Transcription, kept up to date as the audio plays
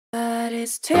But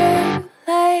it's too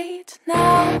late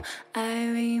now. I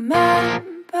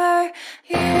remember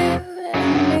you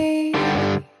and me,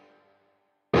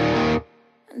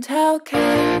 and how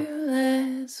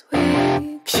careless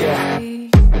we could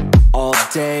be. All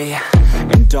day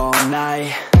and all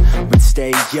night, we'd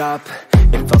stay up,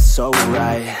 it felt so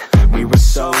right. We were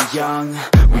so young,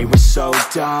 we were so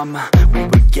dumb. We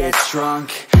would get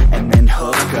drunk and then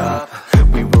hook up.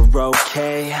 We were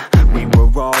okay, we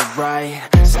were alright,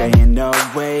 staying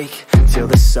awake till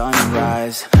the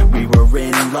sunrise. We were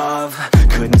in love,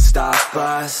 couldn't stop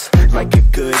us, like a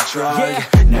good drug,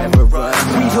 never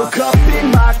enough. We'd hook up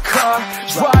in my car,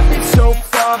 driving so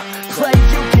far, play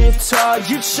your guitar,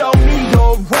 you'd show me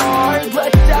your art,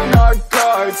 let down our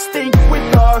guards, think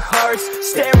with our hearts,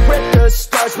 stare at the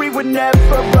stars. We were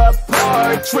never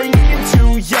apart, drinking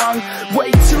too young,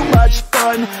 way too much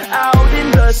fun, out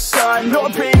in the sun,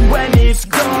 open when it's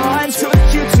gone. Took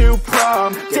you to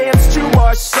prom, dance to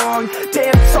our song,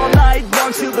 dance all night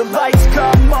long till the lights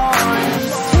come on.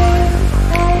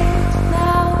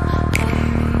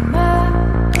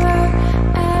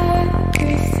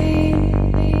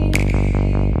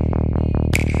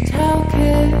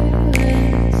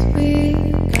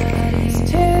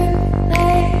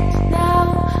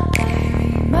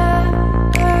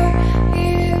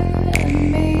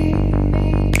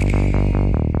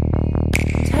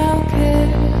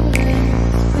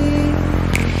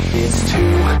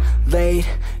 Late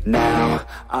now,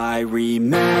 I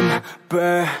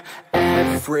remember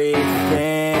everything,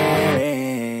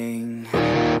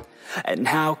 and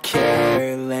how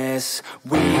careless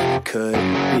we could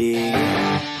be,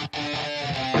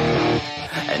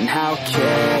 and how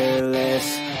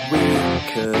careless we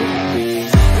could be,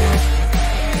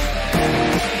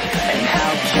 and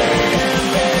how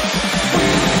careless we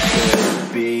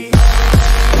could be.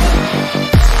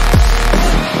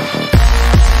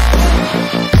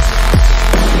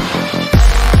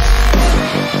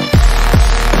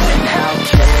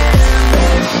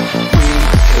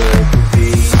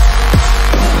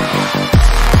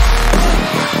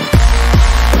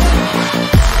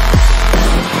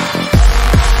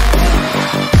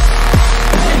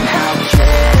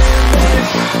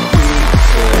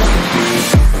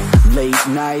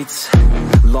 Nights,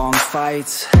 long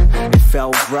fights, it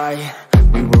felt right,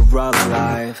 we were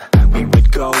alive. We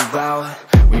would go out,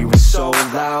 we were so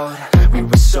loud, we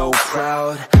were so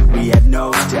proud, we had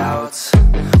no doubts.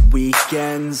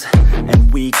 Weekends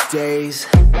and weekdays,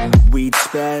 we'd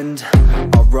spend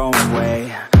our own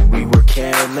way. We were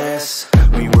careless,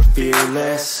 we were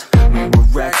fearless, we were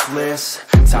reckless,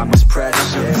 time was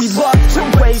precious. We loved to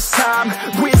waste time,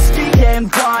 whiskey and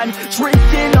wine,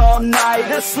 drinking all night,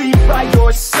 asleep by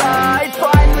your side.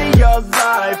 Finally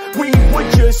alive, we would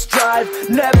just drive,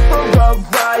 never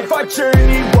arrive. Our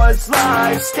journey was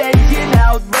life, staying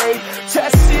out late,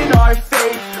 testing our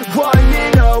fate,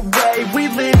 running away. We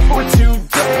live for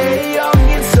today, young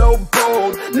and so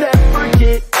bold, never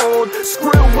get old.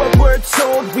 Screw what we're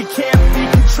told, we can't be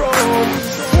controlled.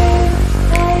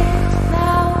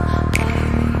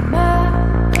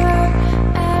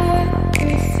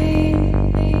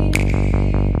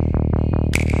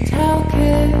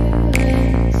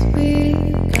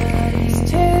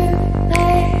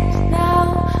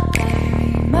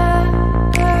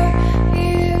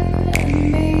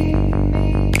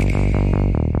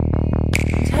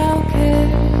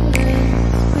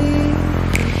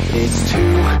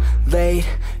 Late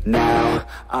now,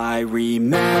 I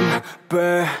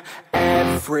remember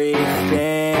everything,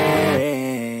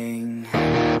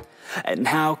 and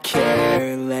how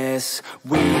careless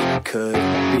we could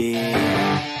be,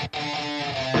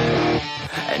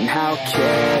 and how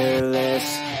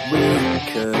careless we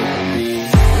could be,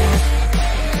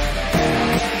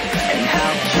 and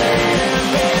how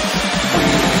careless we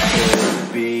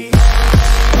could be.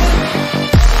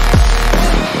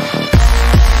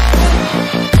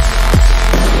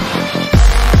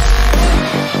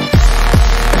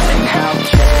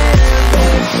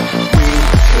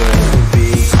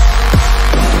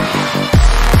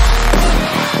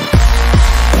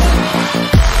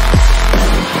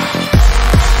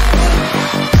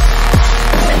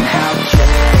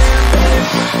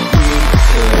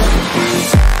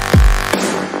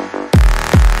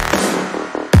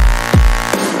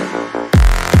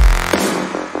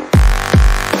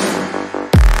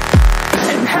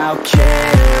 How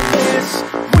careless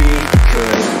we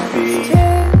could be.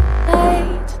 Too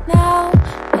late now,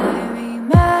 I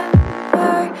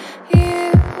remember you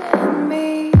and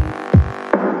me,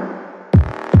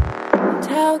 and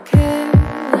how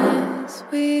careless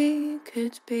we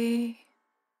could be.